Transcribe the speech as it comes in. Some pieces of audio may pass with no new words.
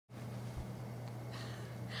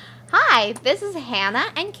Hi, this is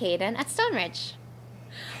Hannah and Caden at Stone Ridge.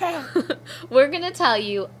 We're going to tell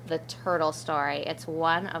you the turtle story. It's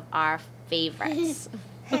one of our favorites.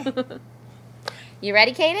 You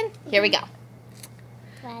ready, Caden? Here we go.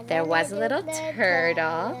 There was a little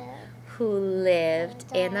turtle who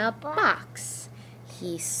lived in a box.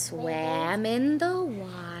 He swam in the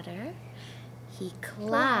water. He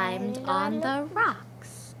climbed on the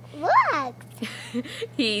rocks. Look!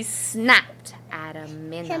 He snapped at a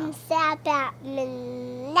minnow.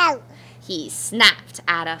 He snapped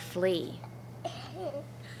at a flea.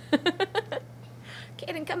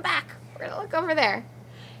 Caden, come back. We're going to look over there.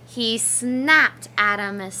 He snapped at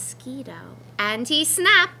a mosquito. And he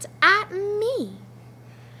snapped at me.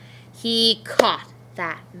 He caught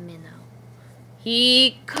that minnow.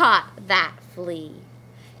 He caught that flea.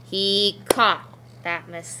 He caught that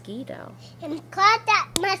mosquito. He caught that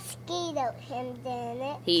mosquito.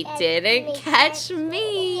 He didn't catch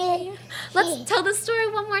me. Let's tell the story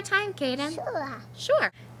one more time, Caden.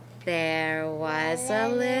 Sure. There was a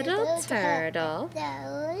little turtle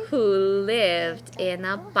who lived in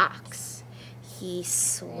a box. He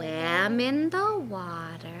swam in the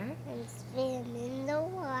water.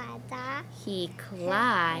 He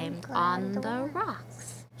climbed on the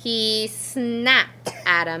rocks. He snapped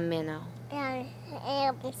at a minnow.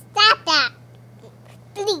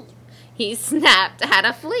 He snapped at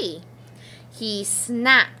a flea. He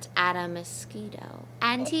snapped at a mosquito.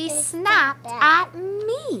 And he snapped at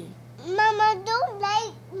me. Mama, don't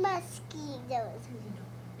like mosquitoes.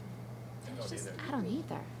 I don't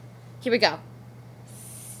either. Here we go.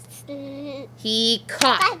 He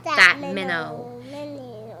caught that minnow.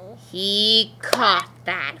 He caught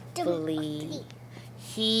that flea.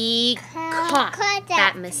 He caught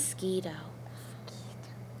that mosquito.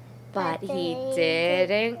 But he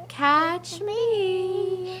didn't catch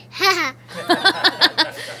me.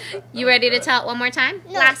 You ready to tell it one more time?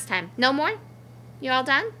 No. Last time. No more? You all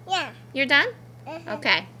done? Yeah. You're done?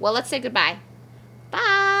 Okay. Well, let's say goodbye.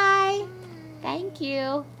 Bye. Thank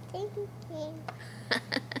you. Thank you.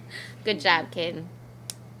 Good job, kid.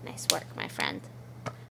 Nice work, my friend.